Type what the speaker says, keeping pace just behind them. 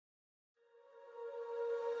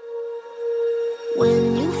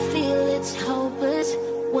When you feel it's hopeless,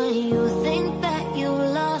 when you think that you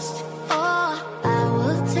lost, oh, I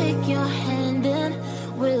will take your hand and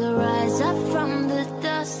we'll rise up from the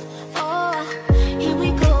dust. Oh, here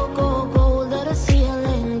we go, go, go, let us heal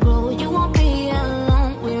and grow. You won't be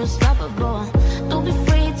alone, we're unstoppable. Don't be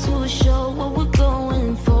afraid to show what we're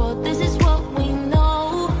going for. This is what we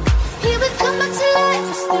know. Here we come back to life,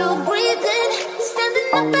 we're still breathing. Standing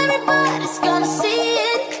up, everybody's gonna see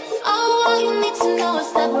it. Oh, all you need to know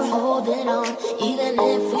is that we're holding on. Even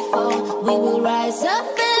if we fall, we will rise up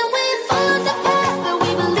and we follow the path that we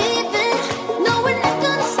believe in. No, we're not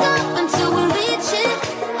gonna stop until we reach it.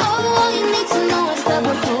 Oh, all you need to know is that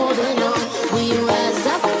we're holding on. We rise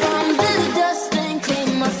up from the dust and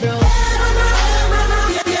claim our throne.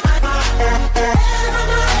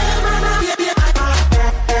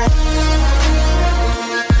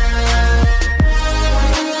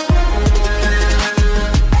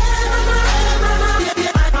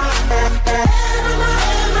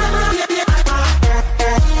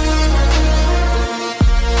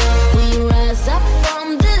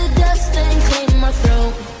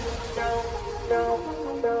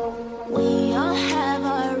 We all have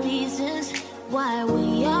our reasons why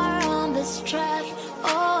we are on this track.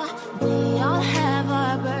 Oh, we all have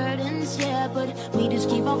our burdens, yeah, but we just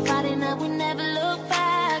keep on fighting and we never look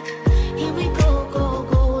back. Here we go, go,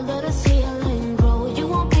 go, let us heal and grow. You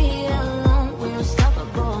won't be alone, we're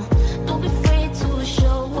unstoppable. Don't be afraid to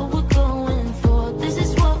show what we're going for. This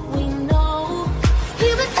is what we know.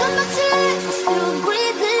 Here we come back to life, we're still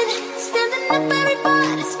breathing. Standing up,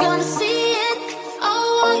 everybody's gonna see it.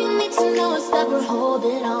 Oh, all you need to know is that we're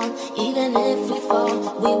holding on. Even if we fall,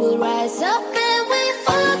 we will rise up and we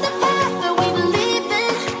follow the path that we believe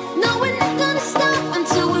in. No, we're not gonna stop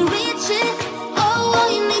until we reach it. Oh, all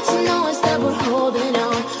you need to know is that we're holding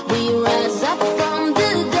on. We rise up from the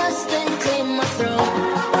dust and claim our throne.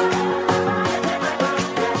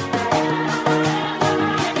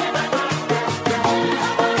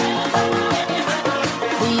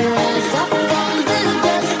 We rise up from the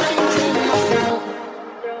dust and claim our throne.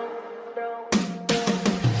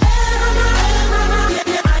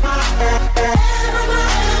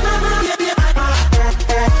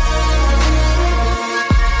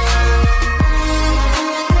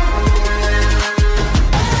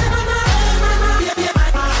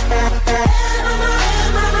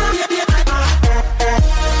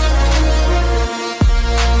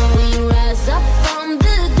 We rise up from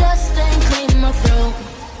the dust and claim our throne.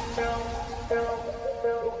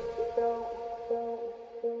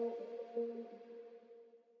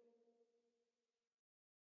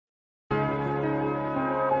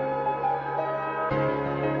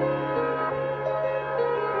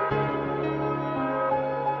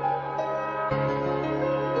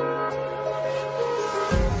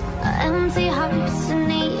 Empty hearts and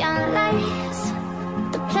neon lights,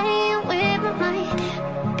 they're playing with my mind.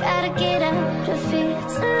 Gotta get out of here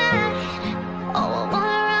tonight. Oh, I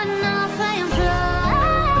wanna run off and fly.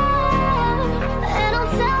 And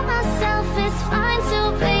I'll tell myself it's fine to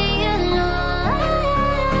be alone,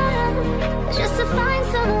 just to find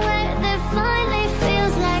somewhere that finally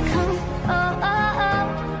feels like home. Oh, oh, oh.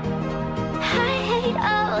 I hate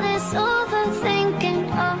all this overthinking.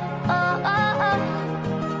 Oh, oh, oh, oh.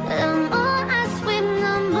 The more I swim,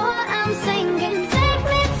 the more I'm sinking. Take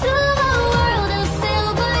me to a world of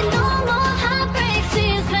silver, no more heartbreaks,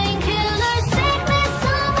 tears, painkillers. Take me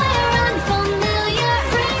somewhere unfamiliar,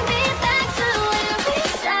 bring me back to where we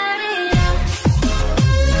started out.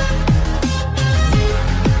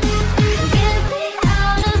 Get me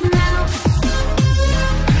out of now,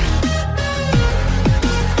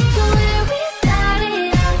 to where we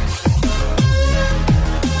started out.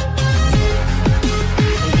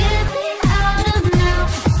 Get me out of now,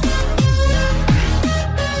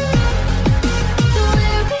 to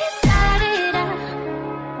where we started out.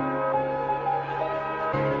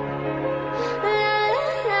 La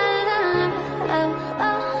la la la, oh,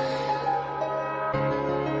 oh.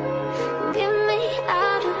 Get me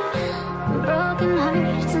out of broken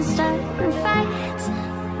hearts and starting fights,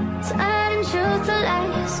 turning truth to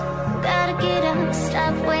lies. Gotta get up,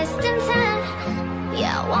 stop wasting time.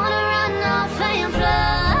 Yeah, I wanna run off and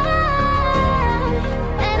fly.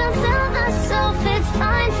 And I'll tell myself it's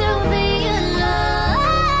fine to be alone,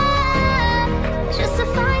 just to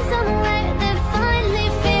find somewhere that finally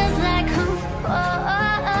feels like home. Oh,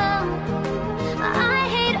 oh, oh. I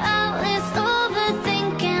hate all this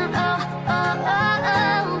overthinking. Oh, oh, oh,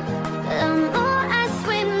 oh. The more I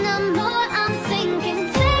swim, the more I'm sinking.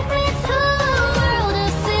 Take me to a world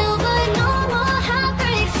of silver, no more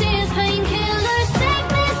heartbreaks, tears, painkillers. Take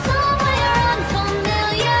me somewhere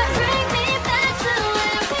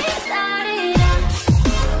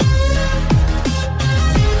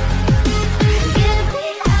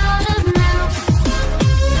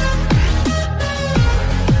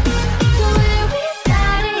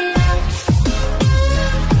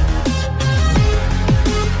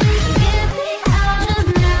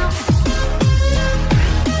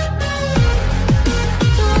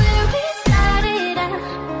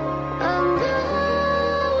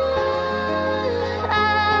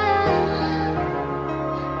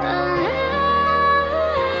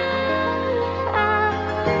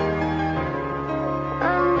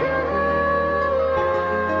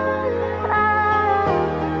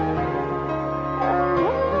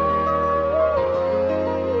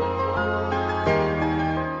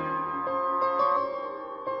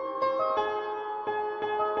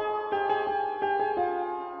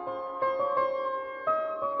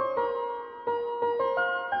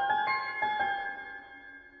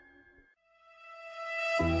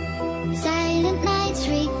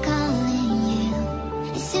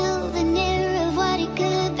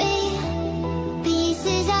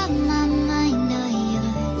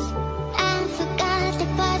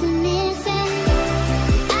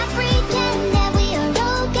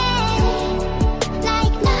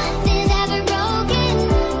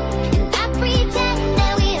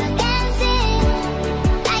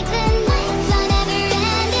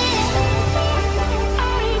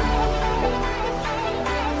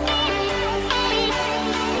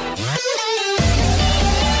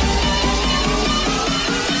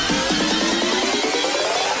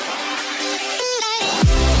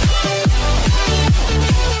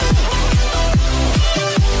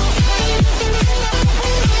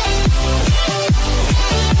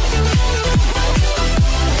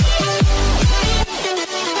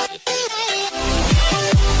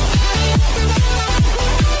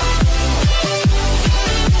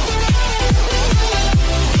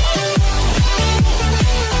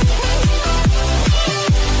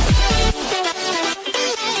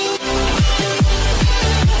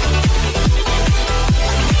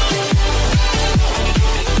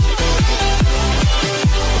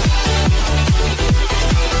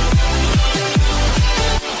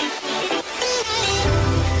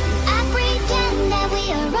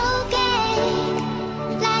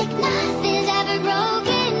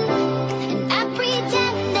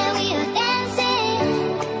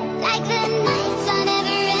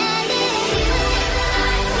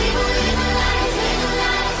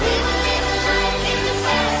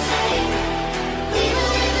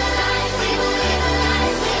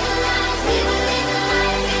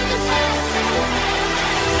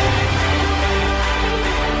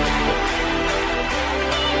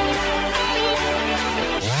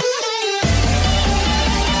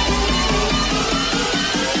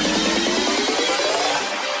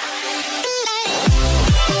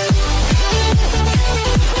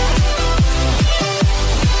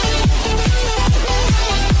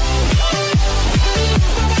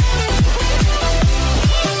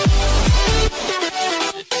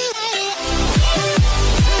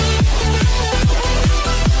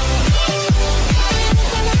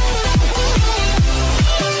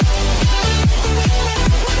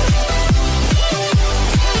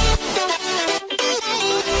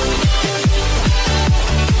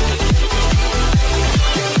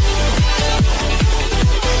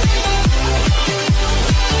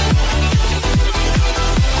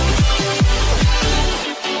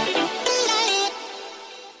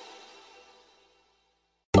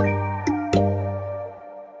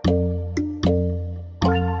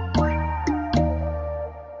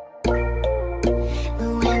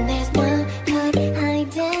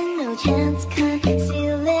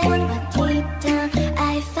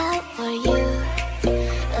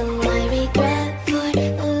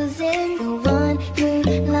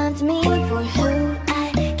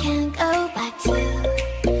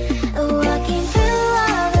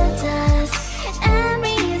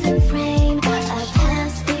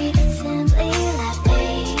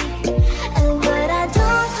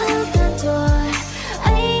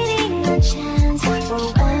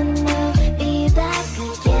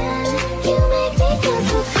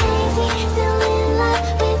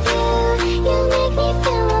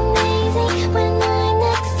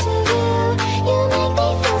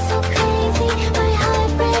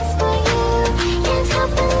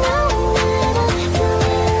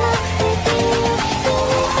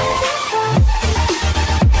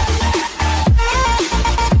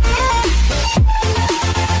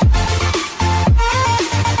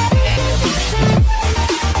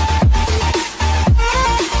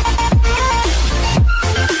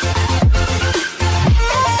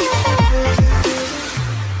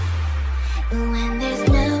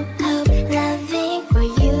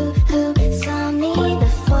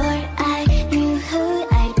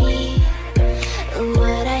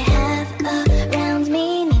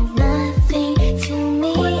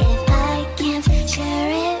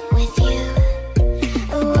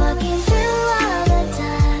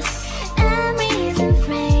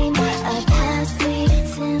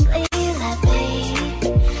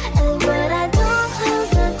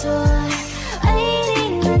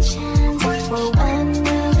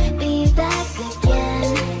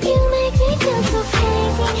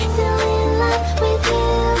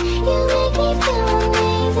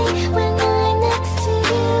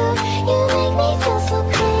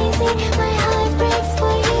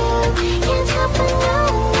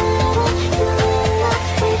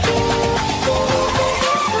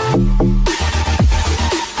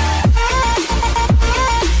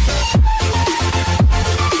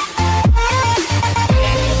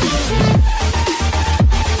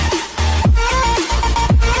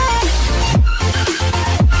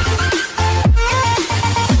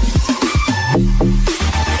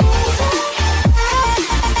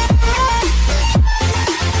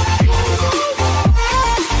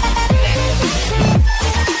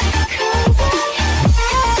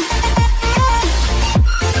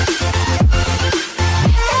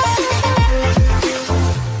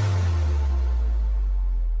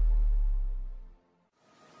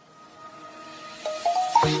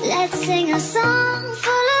Let's sing a song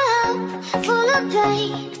full of hope, full of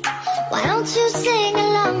pain. Why don't you sing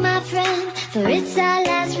along, my friend? For it's our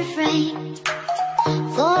last refrain.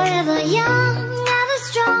 Forever young, ever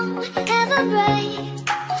strong, ever brave.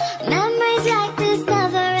 Memories like this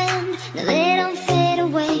never end. No, they don't fade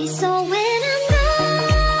away. So when I'm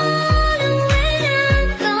gone, and when I'm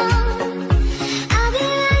gone, I'll be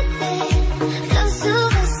right there, close to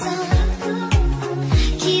the sun.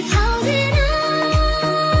 Keep holding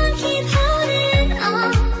on, keep holding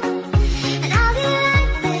on. And I'll be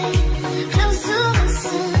right there, close to the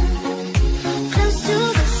sun, close to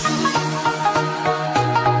the sun.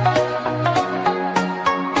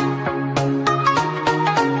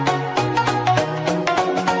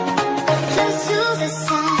 Close to the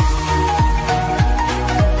sun.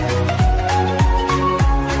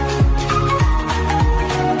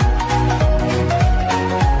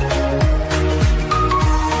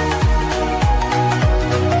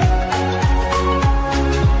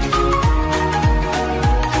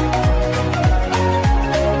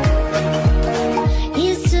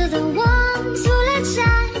 Here's to the ones who let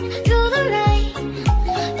shine through the rain,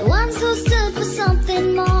 the ones who stood for something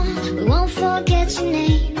more. We won't forget your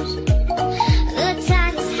names. The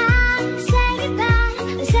tide is high, say goodbye,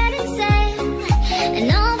 we set it sail, and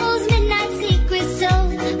all those midnight secrets told,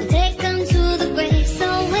 we'll take them to the grave. So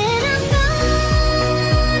when I'm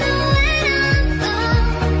gone, oh, when I'm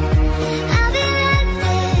gone, I'll be right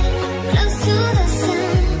there, close to the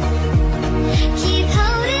sun. Keep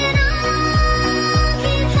holding on,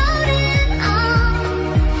 keep holding on,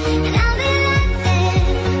 and I'll be right there,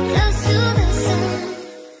 close to the sun,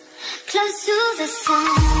 close to the sun.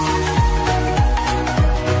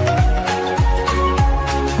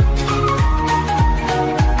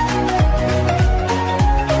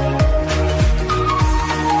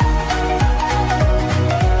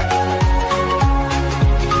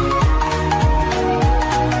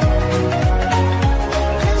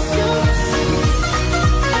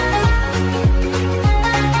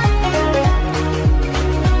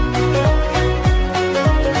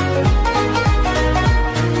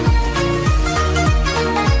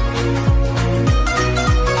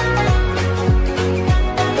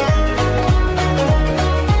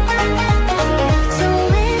 So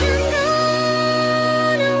when I'm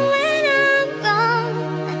gone, oh, when I'm gone,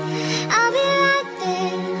 I'll be right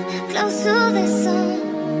there, close to the sun.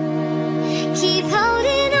 Keep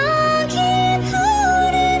holding on,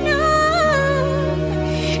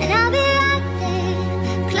 and I'll be right there,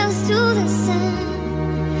 close to the sun,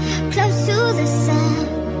 close to the sun.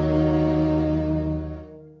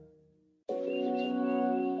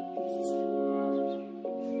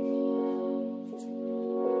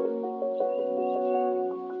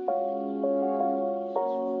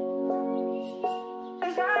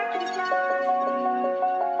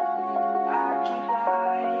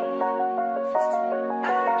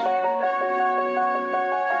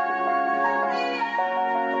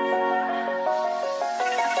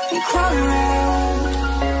 We crawl around,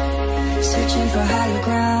 searching for higher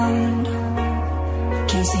ground.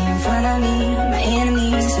 Can't see in front of me, my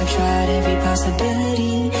enemies. I've tried every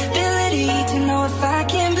possibility, ability to know if I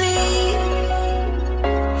can bleed.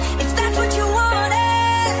 If that's what you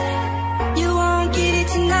wanted, you won't get it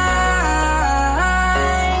tonight.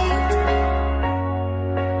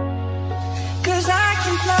 'Cause I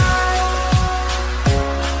can fly,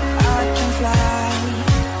 I can fly.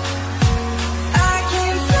 I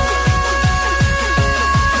can fly.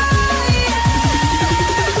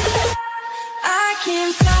 I can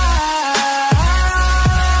fly.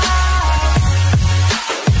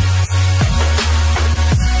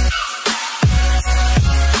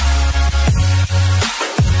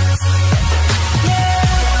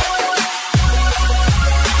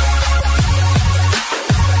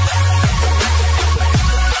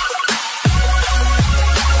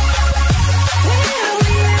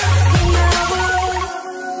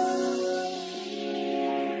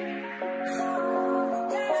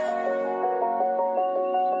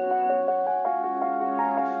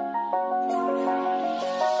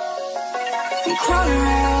 We crawl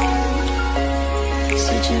around,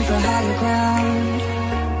 searching for higher ground.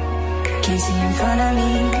 Can't see in front of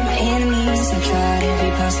me, my enemies. I've tried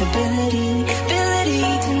every possibility,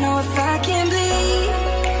 ability to know if I can bleed.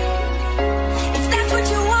 If that's what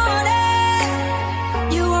you wanted,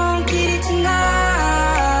 you won't get it tonight.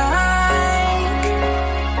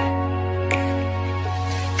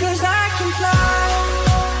 'Cause I can fly,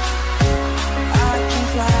 I can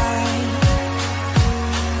fly.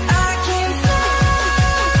 I can fly.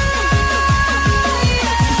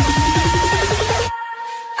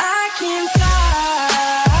 I can fly.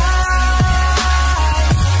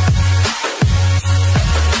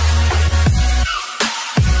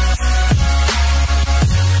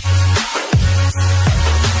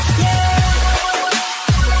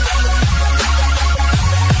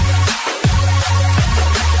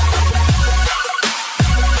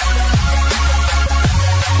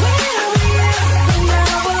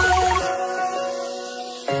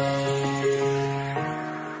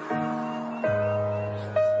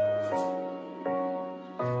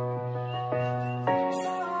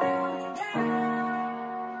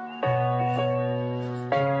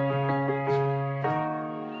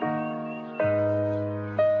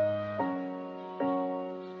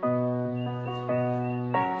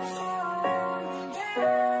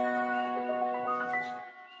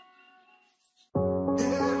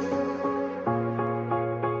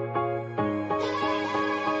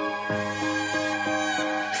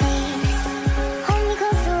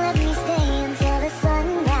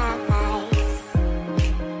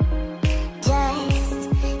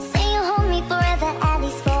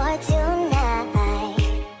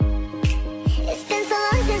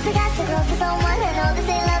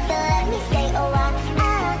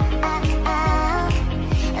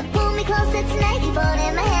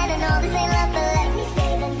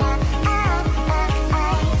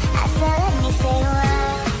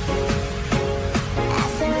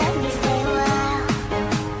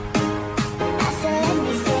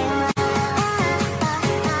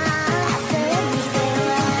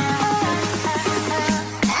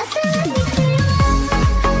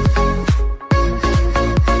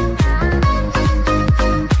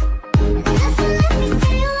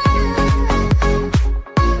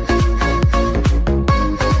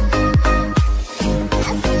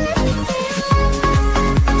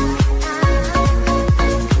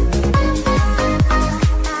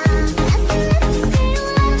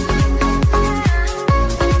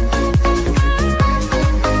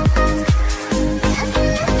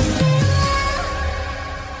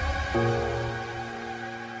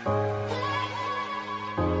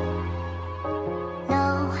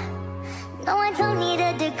 No, I don't need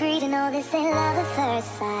a degree to know this ain't love at first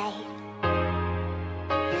sight.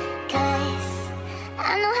 'Cause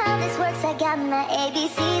I know how this works, I got my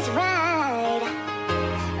ABCs right.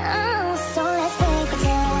 Oh, so let's play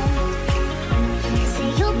pretend. Say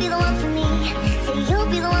you'll be the one for me, say you'll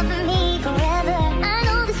be the one for me forever. I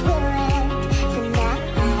know this will end tonight,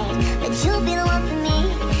 but you'll be the one for me,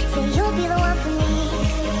 say you'll be the one for me.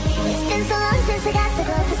 It's been so long since I got so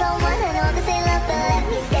close to someone. I know this ain't love, but let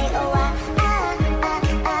me stay a while.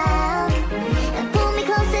 And pull me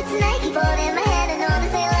closer tonight, keep holding my hand. I know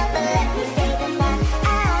this ain't love, but let me stay the night.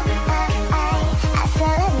 I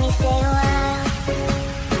said let me stay a while.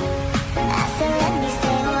 I said let me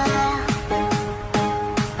stay a while.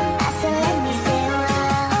 I said let me stay a while.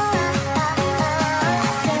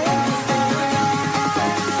 I said let me stay a while.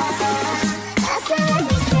 I said let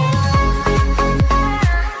me stay a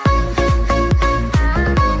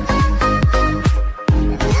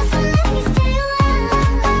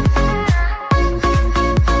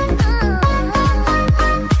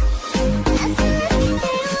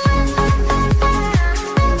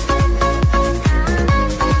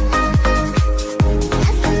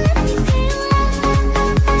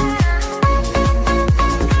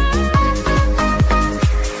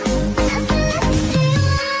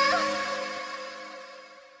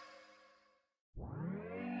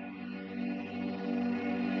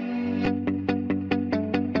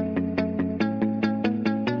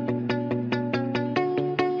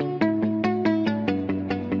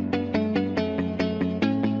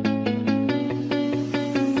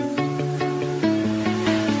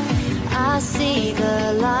see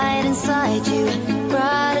the light inside you,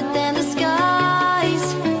 brighter than the skies.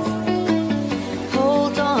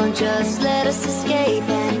 Hold on, just let us escape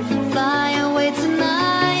and fly away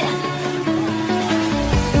tonight.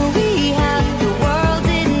 We have the world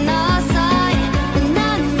in our sight, and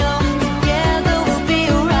I know together we'll be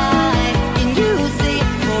alright. And you see,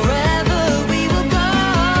 forever we will go.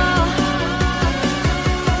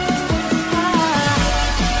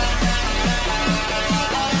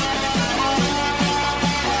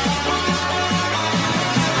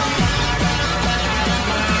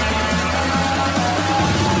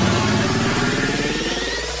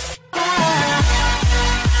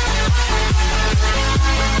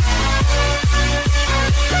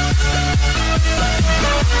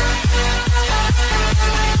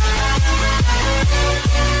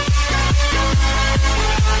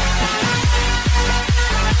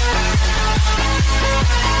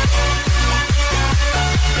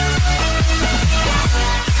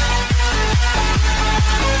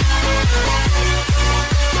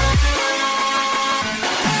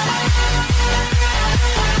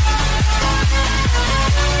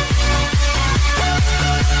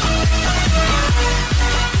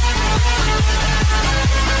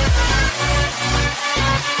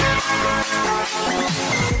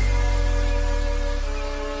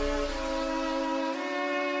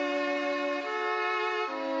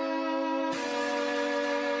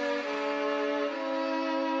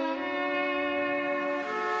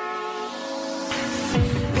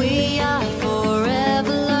 We are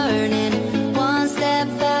forever learning, one step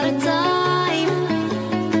at a time.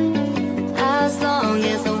 As long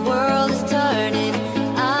as the world is turning,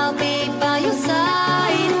 I'll be by your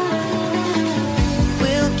side.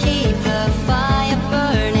 We'll keep the fire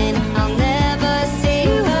burning, I'll never see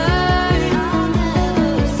you hurt.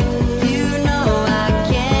 You know I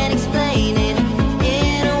can't explain it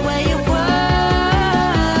in a way of words.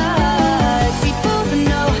 We both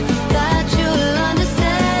know that you'll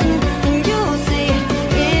understand.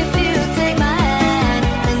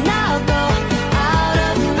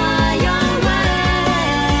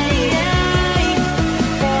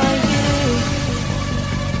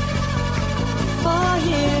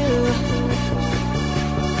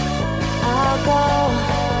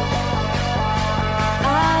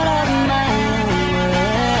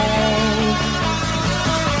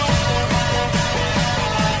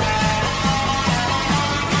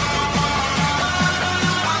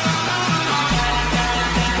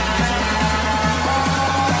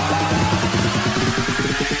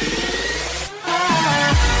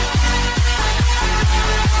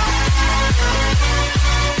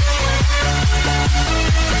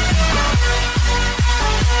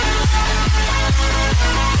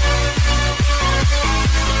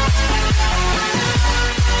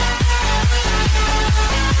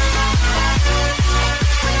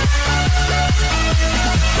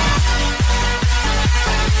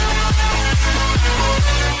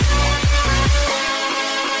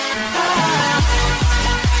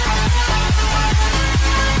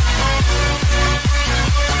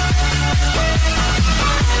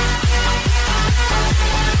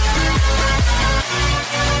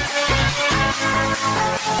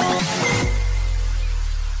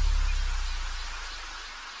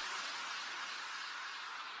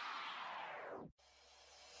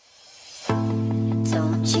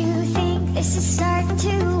 you think this is starting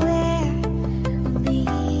to wear me?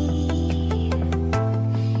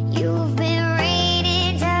 You've been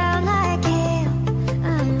raining down like hail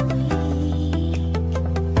on me.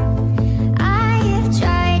 I have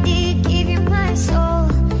tried to give you my soul,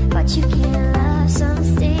 but you can't love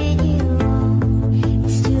something you own.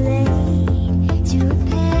 It's too late to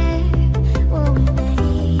repair what we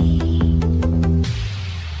made.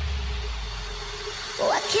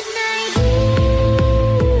 What can I do?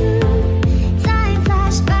 Time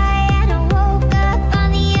flashed by and I woke up on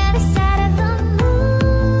the other side of the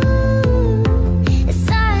moon. The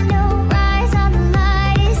sun don't rise, all the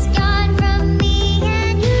light is gone from me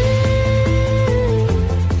and you.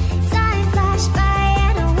 Time flashed by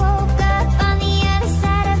and I woke up on the other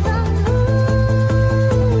side of the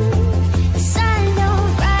moon. The sun don't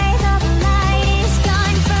rise, all the light is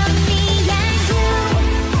gone from me and you.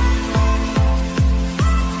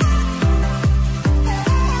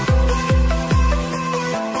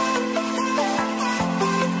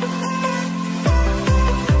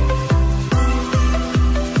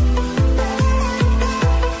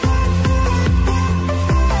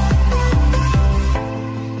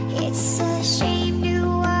 It's